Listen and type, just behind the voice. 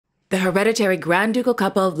The hereditary Grand Ducal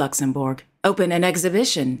couple of Luxembourg open an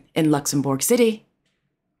exhibition in Luxembourg City.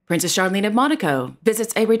 Princess Charlene of Monaco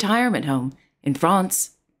visits a retirement home in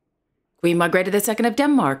France. Queen Margrethe II of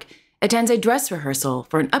Denmark attends a dress rehearsal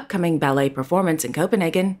for an upcoming ballet performance in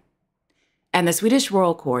Copenhagen. And the Swedish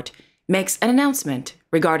royal court makes an announcement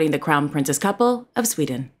regarding the Crown Princess couple of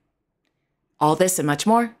Sweden. All this and much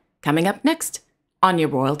more coming up next on your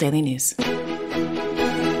Royal Daily News.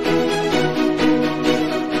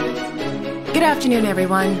 Good afternoon,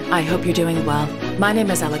 everyone. I hope you're doing well. My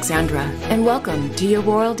name is Alexandra, and welcome to your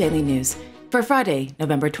Royal Daily News for Friday,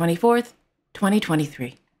 November 24th,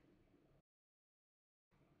 2023.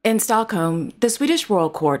 In Stockholm, the Swedish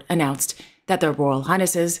royal court announced that their Royal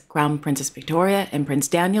Highnesses, Crown Princess Victoria and Prince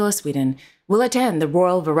Daniel of Sweden, will attend the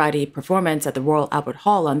Royal Variety performance at the Royal Albert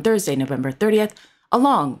Hall on Thursday, November 30th,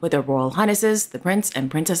 along with their Royal Highnesses, the Prince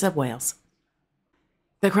and Princess of Wales.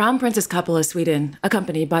 The Crown Princess couple of Sweden,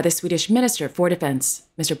 accompanied by the Swedish Minister for Defense,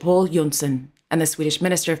 Mr. Paul Jonsson, and the Swedish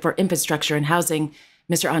Minister for Infrastructure and Housing,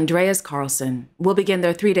 Mr. Andreas Carlsson, will begin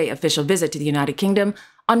their three-day official visit to the United Kingdom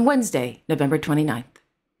on Wednesday, November 29th.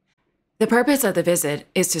 The purpose of the visit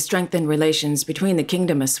is to strengthen relations between the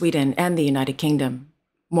Kingdom of Sweden and the United Kingdom.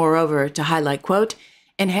 Moreover, to highlight, quote,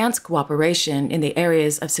 enhanced cooperation in the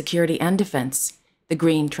areas of security and defense, the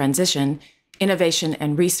green transition, innovation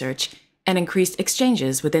and research, and increased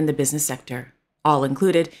exchanges within the business sector, all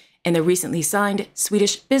included in the recently signed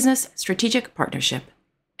Swedish Business Strategic Partnership,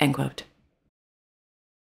 end quote.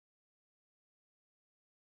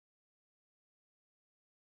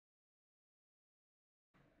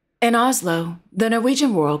 In Oslo, the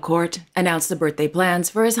Norwegian royal court announced the birthday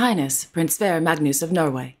plans for His Highness Prince Sverre Magnus of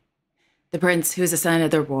Norway. The prince, who is a son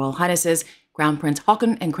of their Royal Highnesses, Crown Prince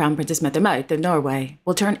Haakon and Crown Princess Mette-Marit of Norway,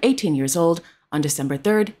 will turn 18 years old on December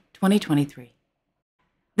 3rd, 2023.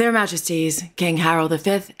 Their Majesties, King Harald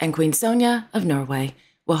V and Queen Sonja of Norway,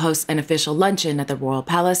 will host an official luncheon at the Royal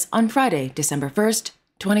Palace on Friday, December 1st,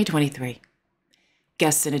 2023.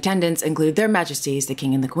 Guests in attendance include Their Majesties, the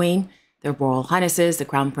King and the Queen, their Royal Highnesses, the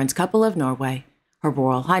Crown Prince couple of Norway, Her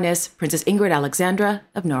Royal Highness, Princess Ingrid Alexandra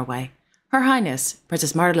of Norway, Her Highness,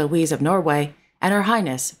 Princess Martha Louise of Norway, and Her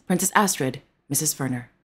Highness, Princess Astrid, Mrs. Ferner.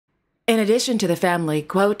 In addition to the family,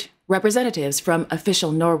 quote, representatives from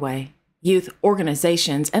official Norway, youth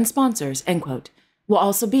organizations, and sponsors, end quote, will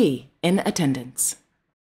also be in attendance.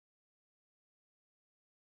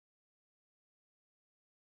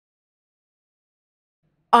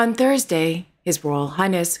 On Thursday, His Royal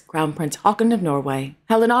Highness, Crown Prince Haakon of Norway,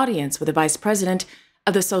 held an audience with the Vice President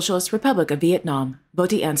of the Socialist Republic of Vietnam, Vo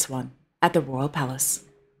Thị Xuân, at the Royal Palace.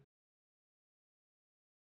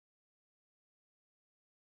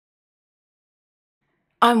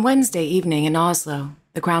 On Wednesday evening in Oslo,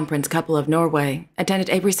 the Crown Prince couple of Norway attended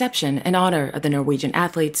a reception in honor of the Norwegian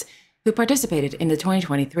athletes who participated in the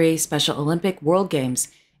 2023 Special Olympic World Games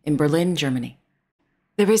in Berlin, Germany.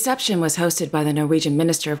 The reception was hosted by the Norwegian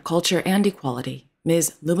Minister of Culture and Equality,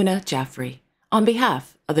 Ms. Lumina Jaffrey, on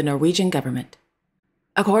behalf of the Norwegian government.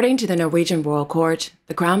 According to the Norwegian Royal Court,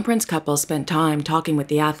 the Crown Prince couple spent time talking with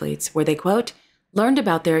the athletes where they, quote, learned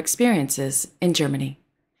about their experiences in Germany.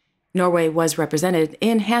 Norway was represented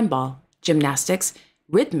in handball, gymnastics,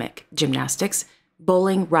 rhythmic gymnastics,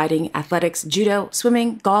 bowling, riding, athletics, judo,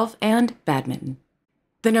 swimming, golf, and badminton.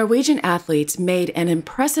 The Norwegian athletes made an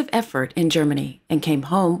impressive effort in Germany and came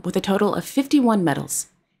home with a total of 51 medals,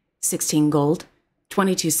 16 gold,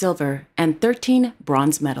 22 silver, and 13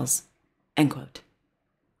 bronze medals, end quote.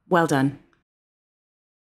 Well done.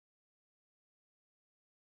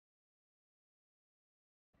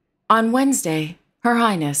 On Wednesday, Her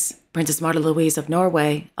Highness, Princess Martha Louise of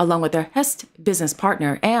Norway, along with their Hest business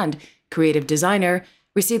partner and creative designer,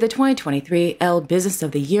 received the 2023 Elle Business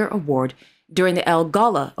of the Year Award during the Elle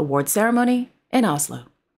Gala Award ceremony in Oslo.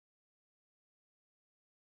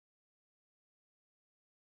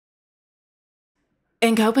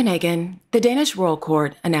 In Copenhagen, the Danish royal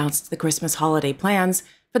court announced the Christmas holiday plans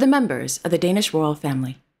for the members of the Danish royal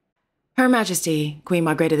family. Her Majesty, Queen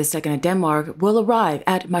Margrethe II of Denmark, will arrive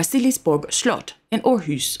at Marselisborg Slot in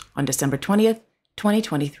Aarhus on December 20th,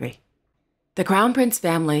 2023. The Crown Prince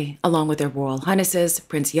family, along with their Royal Highnesses,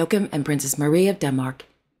 Prince Joachim and Princess Marie of Denmark,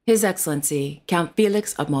 His Excellency Count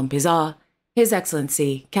Felix of Montpezat, His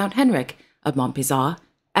Excellency Count Henrik of Montpezat,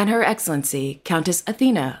 and Her Excellency Countess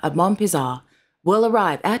Athena of Montpezat will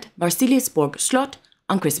arrive at Marselisborg Slot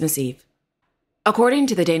on Christmas Eve. According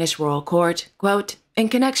to the Danish royal court, quote, in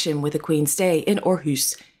connection with the Queen's stay in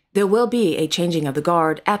Aarhus, there will be a changing of the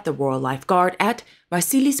guard at the Royal Life Guard at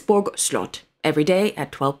Marselisborg Slot every day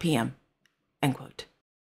at 12 p.m., end quote.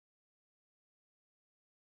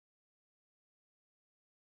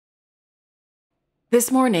 This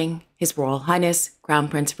morning, His Royal Highness Crown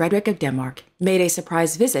Prince Frederik of Denmark made a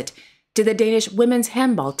surprise visit to the Danish women's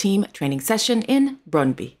handball team training session in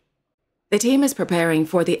Brøndby. The team is preparing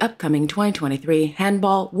for the upcoming 2023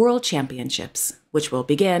 Handball World Championships, which will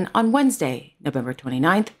begin on Wednesday, November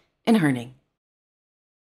 29th, in Herning.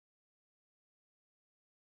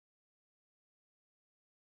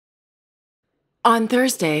 On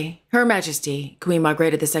Thursday, Her Majesty Queen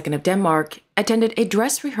Margrethe II of Denmark attended a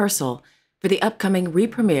dress rehearsal for the upcoming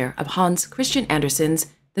re-premiere of Hans Christian Andersen's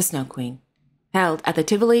The Snow Queen, held at the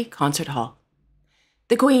Tivoli Concert Hall.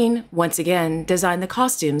 The Queen, once again, designed the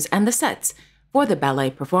costumes and the sets for the ballet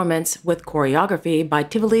performance with choreography by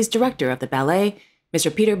Tivoli's director of the ballet, Mr.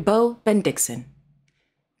 Peter Bo Bendixen.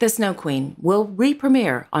 The Snow Queen will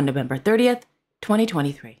re-premiere on November 30th,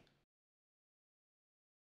 2023.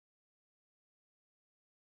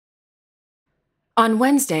 On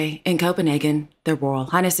Wednesday, in Copenhagen, Their Royal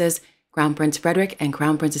Highnesses Crown Prince Frederik and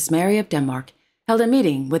Crown Princess Mary of Denmark held a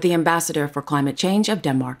meeting with the Ambassador for Climate Change of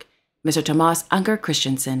Denmark, Mr. Thomas Anker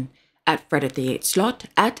Christensen, at Frederik VIII Slot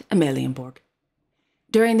at Amalienborg.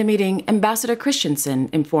 During the meeting, Ambassador Christensen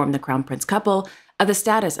informed the Crown Prince couple of the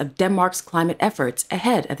status of Denmark's climate efforts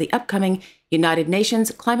ahead of the upcoming United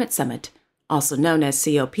Nations Climate Summit, also known as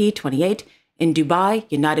COP28, in Dubai,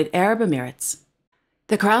 United Arab Emirates.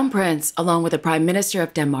 The Crown Prince, along with the Prime Minister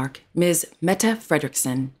of Denmark, Ms. Mette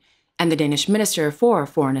Frederiksen, and the Danish Minister for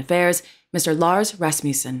Foreign Affairs, Mr. Lars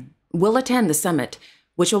Rasmussen, will attend the summit,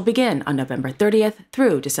 which will begin on November 30th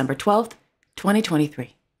through December 12th,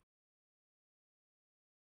 2023.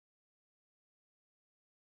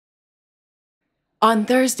 On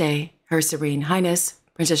Thursday, Her Serene Highness,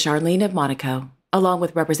 Princess Charlene of Monaco, along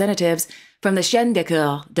with representatives from the Chaîne de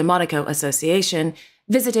Coeur de Monaco Association,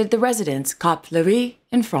 visited the residence Cap Fleury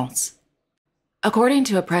in France. According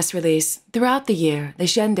to a press release, throughout the year, the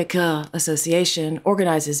Chaîne de Coeur Association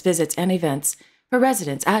organizes visits and events for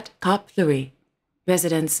residents at Cap Fleury,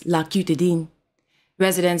 Residence La Cutadine,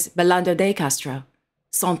 Residence Belando de Castro,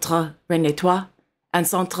 Centre René-Trois, and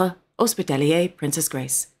Centre Hospitalier Princess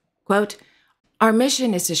Grace. Quote, "Our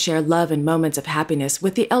mission is to share love and moments of happiness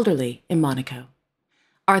with the elderly in Monaco.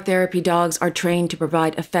 Our therapy dogs are trained to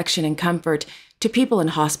provide affection and comfort to people in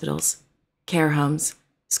hospitals, care homes,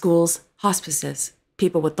 schools, hospices,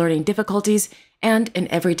 people with learning difficulties, and in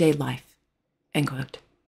everyday life." End quote.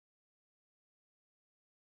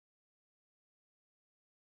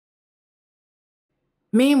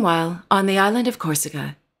 Meanwhile, on the island of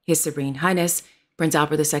Corsica, His Serene Highness Prince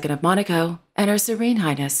Albert II of Monaco and Her Serene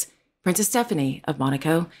Highness Princess Stephanie of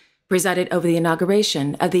Monaco presided over the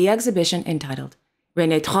inauguration of the exhibition entitled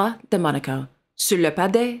René-Trois de Monaco, sur le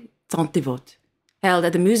pas des Saint-Devote, held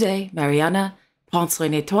at the Musée Mariana Prince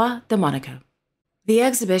René-Trois de Monaco. The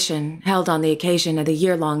exhibition, held on the occasion of the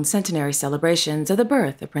year-long centenary celebrations of the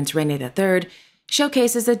birth of Prince René III,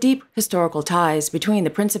 showcases the deep historical ties between the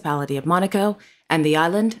Principality of Monaco and the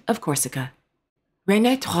island of Corsica.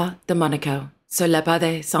 René-Trois de Monaco, sur le pas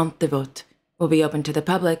des Saint-Devote, will be open to the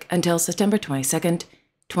public until September 22nd,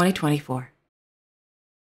 2024.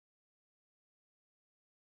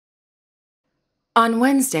 On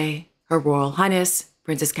Wednesday, Her Royal Highness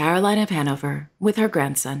Princess Caroline of Hanover, with her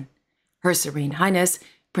grandson, Her Serene Highness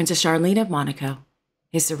Princess Charlene of Monaco,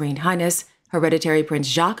 His Serene Highness Hereditary Prince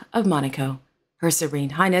Jacques of Monaco, Her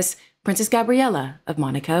Serene Highness Princess Gabriella of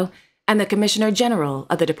Monaco, and the Commissioner General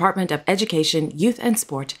of the Department of Education, Youth and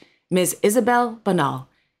Sport, Ms. Isabelle Bonal,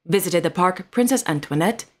 visited the Parc Princess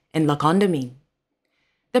Antoinette in La Condamine.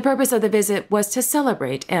 The purpose of the visit was to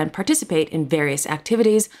celebrate and participate in various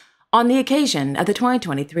activities on the occasion of the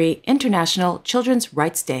 2023 International Children's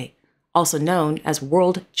Rights Day, also known as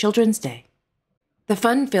World Children's Day. The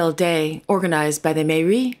fun-filled day, organized by the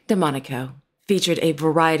Mairie de Monaco, featured a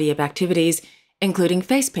variety of activities, including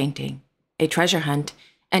face painting, a treasure hunt,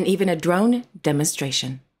 and even a drone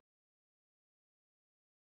demonstration.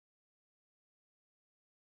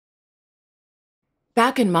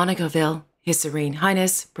 Back in Monacoville, His Serene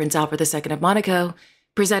Highness Prince Albert II of Monaco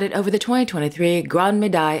presided over the 2023 Grande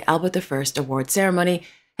Médaille Albert I Award ceremony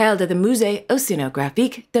held at the Musée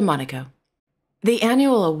Oceanographique de Monaco. The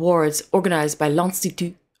annual awards, organized by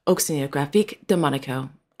l'Institut Oceanographique de Monaco,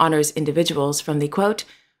 honors individuals from the, quote,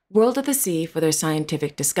 world of the sea for their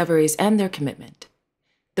scientific discoveries and their commitment.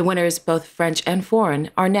 The winners, both French and foreign,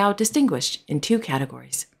 are now distinguished in 2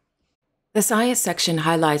 categories. The science section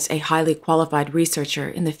highlights a highly qualified researcher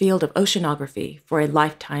in the field of oceanography for a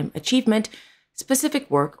lifetime achievement, specific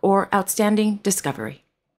work, or outstanding discovery.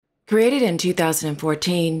 Created in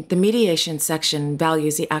 2014, the mediation section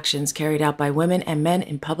values the actions carried out by women and men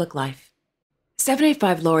in public life.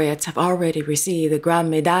 75 laureates have already received the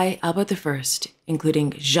Grand Médaille Albert I,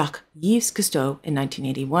 including Jacques-Yves Cousteau in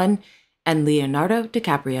 1981 and Leonardo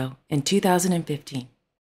DiCaprio in 2015.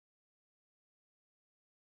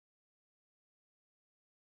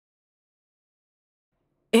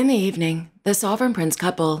 In the evening, the Sovereign Prince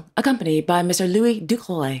couple, accompanied by Mr. Louis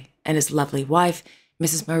Ducrolay and his lovely wife,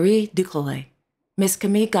 Mrs. Marie Ducrolay, Miss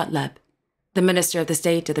Camille Gottlieb, the Minister of the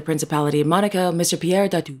State of the Principality of Monaco, Mr. Pierre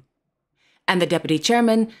Datou, and the Deputy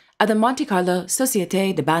Chairman of the Monte Carlo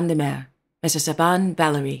Société de Bains de Mer, Mr. Stéphane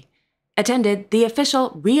Valery, attended the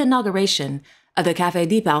official re-inauguration of the Café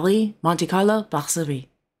de Paris Monte Carlo Brasserie.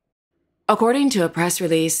 According to a press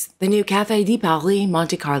release, the new Café de Paris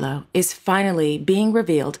Monte Carlo is finally being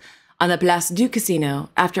revealed on the Place du Casino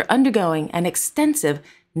after undergoing an extensive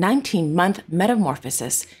 19-month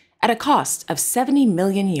metamorphosis at a cost of 70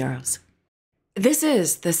 million euros. This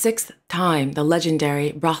is the sixth time the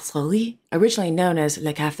legendary brasserie, originally known as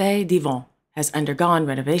Le Café d'Yvon, has undergone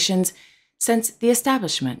renovations since the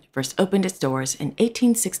establishment first opened its doors in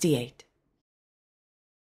 1868.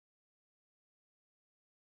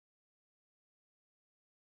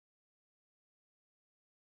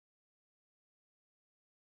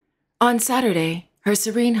 On Saturday, Her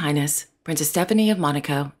Serene Highness, Princess Stephanie of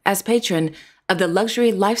Monaco, as patron of the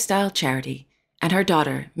luxury lifestyle charity, and her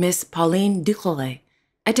daughter, Miss Pauline Ducrolay,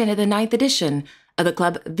 attended the 9th edition of the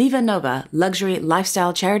Club Viva Nova Luxury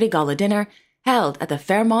Lifestyle Charity Gala Dinner held at the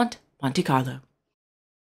Fairmont, Monte Carlo.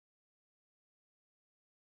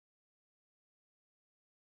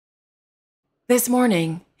 This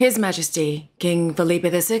morning, His Majesty, King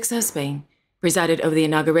Felipe VI of Spain, presided over the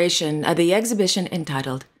inauguration of the exhibition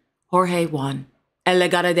entitled Jorge Juan, El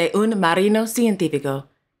legado de un marino científico,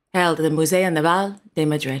 held at the Museo Naval de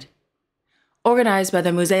Madrid. Organized by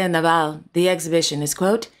the Museo Naval, the exhibition is,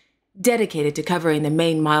 quote, dedicated to covering the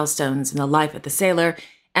main milestones in the life of the sailor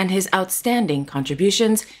and his outstanding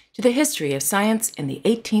contributions to the history of science in the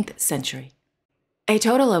 18th century. A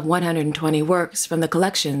total of 120 works from the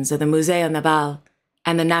collections of the Museo Naval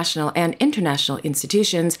and the national and international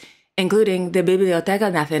institutions, including the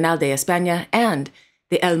Biblioteca Nacional de España and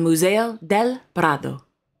the El Museo del Prado,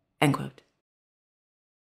 end quote.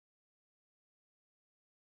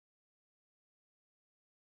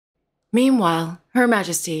 Meanwhile, Her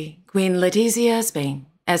Majesty, Queen Letizia of Spain,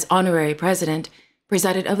 as honorary president,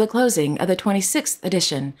 presided over the closing of the 26th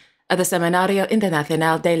edition of the Seminario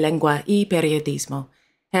Internacional de Lengua y Periodismo,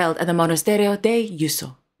 held at the Monasterio de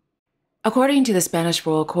Yuso. According to the Spanish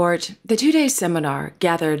Royal Court, the two-day seminar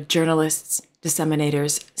gathered journalists,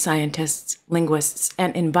 disseminators, scientists, linguists,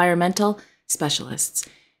 and environmental specialists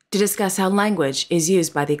to discuss how language is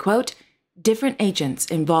used by the, quote, different agents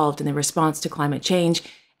involved in the response to climate change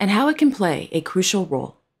and how it can play a crucial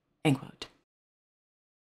role, end quote.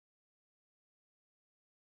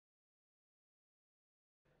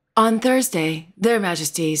 On Thursday, Their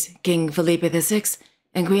Majesties, King Felipe VI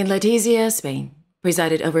and Queen Letizia of Spain,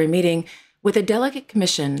 presided over a meeting with the Delegate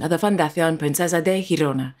Commission of the Fundación Princesa de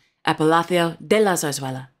Girona at Palacio de la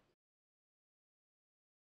Zarzuela.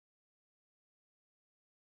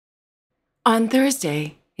 On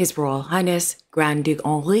Thursday, His Royal Highness Grand Duke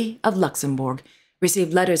Henri of Luxembourg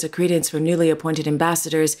received letters of credence from newly appointed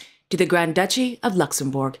ambassadors to the Grand Duchy of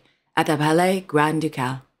Luxembourg at the Palais Grand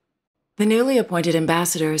Ducal. The newly appointed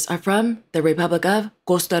ambassadors are from the Republic of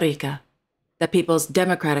Costa Rica, the People's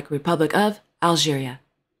Democratic Republic of Algeria,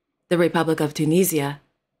 the Republic of Tunisia,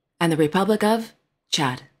 and the Republic of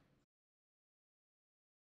Chad.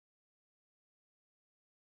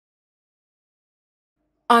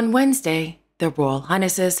 On Wednesday, the Royal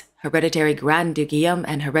Highnesses, Hereditary Grand Duke Guillaume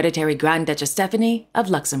and Hereditary Grand Duchess Stephanie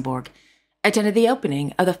of Luxembourg, attended the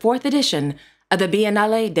opening of the 4th edition of the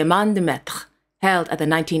Biennale des Mains de Maître, held at the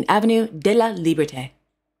 19th Avenue de la Liberté.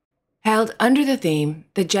 Held under the theme,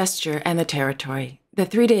 The Gesture and the Territory, the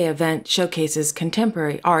 3-day event showcases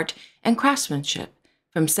contemporary art and craftsmanship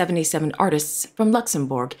from 77 artists from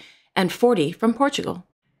Luxembourg and 40 from Portugal.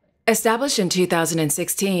 Established in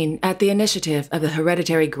 2016 at the initiative of the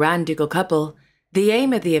hereditary Grand Ducal couple, the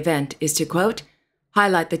aim of the event is to, quote,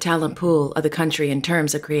 highlight the talent pool of the country in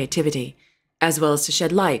terms of creativity, as well as to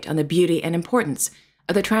shed light on the beauty and importance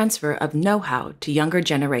of the transfer of know-how to younger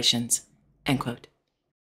generations, end quote.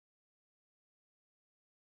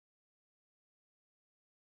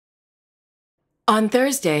 On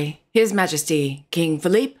Thursday, His Majesty King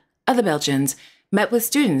Philippe of the Belgians met with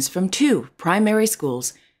students from 2 primary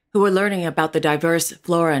schools who were learning about the diverse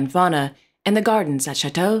flora and fauna in the gardens at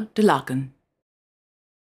Château de Laeken.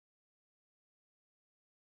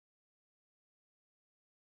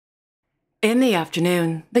 In the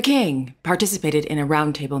afternoon, the king participated in a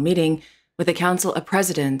roundtable meeting with the Council of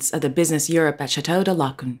Presidents of the Business Europe at Château de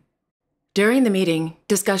Lacan. During the meeting,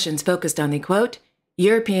 discussions focused on the, quote,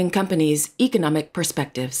 European companies' economic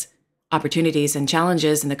perspectives, opportunities and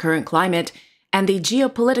challenges in the current climate, and the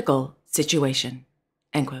geopolitical situation,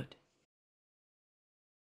 end quote.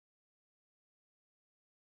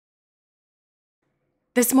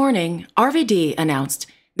 This morning, RVD announced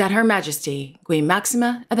that Her Majesty, Queen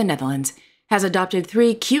Maxima of the Netherlands, has adopted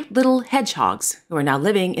 3 cute little hedgehogs who are now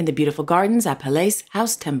living in the beautiful gardens at Paleis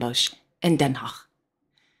Huis ten Bosch in Den Haag.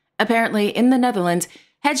 Apparently, in the Netherlands,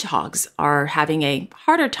 hedgehogs are having a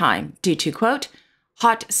harder time due to, quote,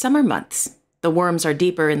 hot summer months. The worms are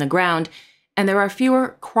deeper in the ground, and there are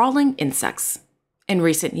fewer crawling insects. In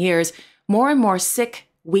recent years, more and more sick,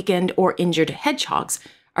 weakened, or injured hedgehogs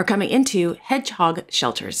are coming into hedgehog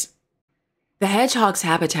shelters. The hedgehog's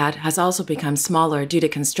habitat has also become smaller due to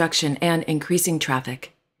construction and increasing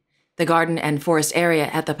traffic. The garden and forest area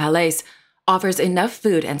at the Paleis offers enough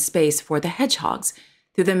food and space for the hedgehogs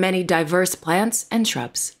through the many diverse plants and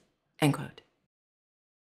shrubs, end quote.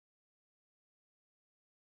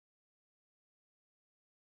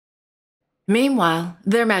 Meanwhile,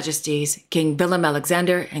 Their Majesties, King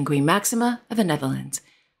Willem-Alexander and Queen Maxima of the Netherlands,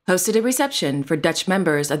 hosted a reception for Dutch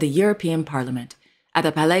members of the European Parliament at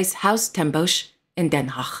the Paleis Huis ten Bosch in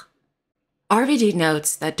Den Haag. RVD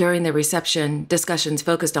notes that during the reception, discussions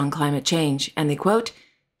focused on climate change and the, quote,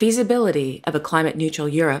 feasibility of a climate-neutral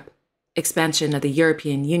Europe, expansion of the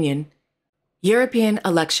European Union, European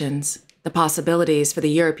elections, the possibilities for the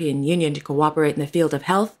European Union to cooperate in the field of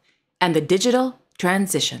health, and the digital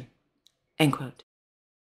transition, end quote.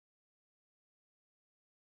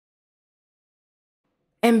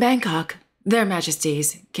 In Bangkok, Their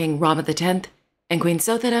Majesties, King Rama X and Queen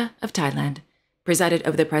Sothera of Thailand, presided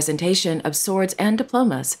over the presentation of swords and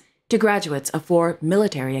diplomas to graduates of 4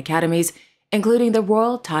 military academies, including the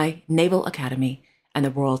Royal Thai Naval Academy and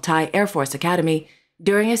the Royal Thai Air Force Academy,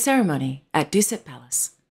 during a ceremony at Dusit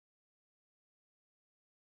Palace.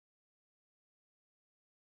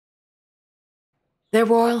 Their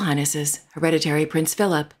Royal Highnesses, Hereditary Prince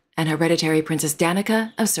Philip and Hereditary Princess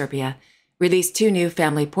Danica of Serbia, released 2 new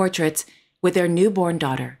family portraits with their newborn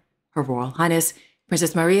daughter, Her Royal Highness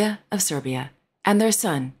Princess Maria of Serbia, and their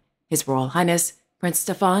son, His Royal Highness Prince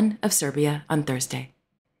Stefan of Serbia, on Thursday.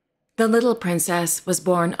 The little princess was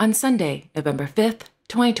born on Sunday, November 5th,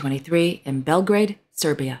 2023, in Belgrade,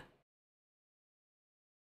 Serbia.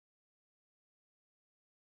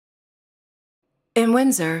 In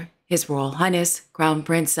Windsor, His Royal Highness Crown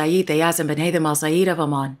Prince Saeed Yazan bin Haytham Al Saeed of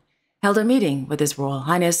Oman held a meeting with His Royal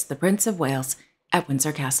Highness the Prince of Wales at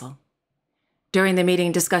Windsor Castle. During the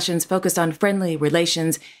meeting, discussions focused on friendly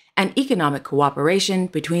relations and economic cooperation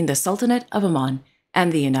between the Sultanate of Oman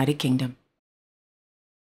and the United Kingdom.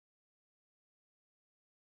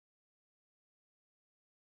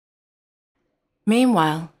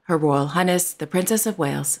 Meanwhile, Her Royal Highness the Princess of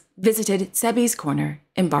Wales visited Sebi's Corner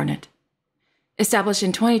in Barnet. Established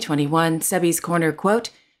in 2021, Sebi's Corner, quote,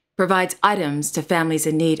 provides items to families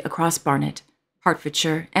in need across Barnet,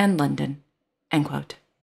 Hertfordshire, and London, end quote.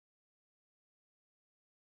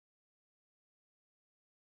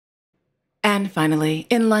 And finally,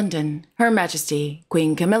 in London, Her Majesty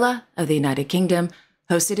Queen Camilla of the United Kingdom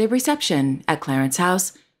hosted a reception at Clarence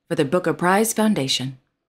House for the Booker Prize Foundation.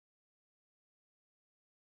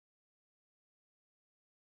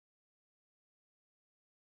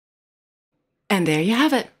 And there you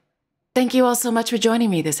have it. Thank you all so much for joining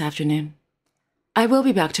me this afternoon. I will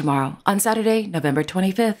be back tomorrow on Saturday, November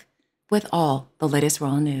 25th, with all the latest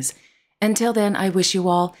royal news. Until then, I wish you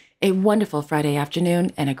all a wonderful Friday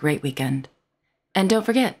afternoon and a great weekend. And don't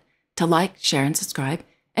forget to like, share, and subscribe,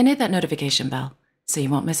 and hit that notification bell so you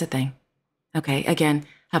won't miss a thing. Okay, again,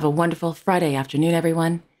 have a wonderful Friday afternoon,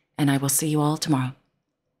 everyone, and I will see you all tomorrow.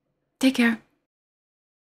 Take care.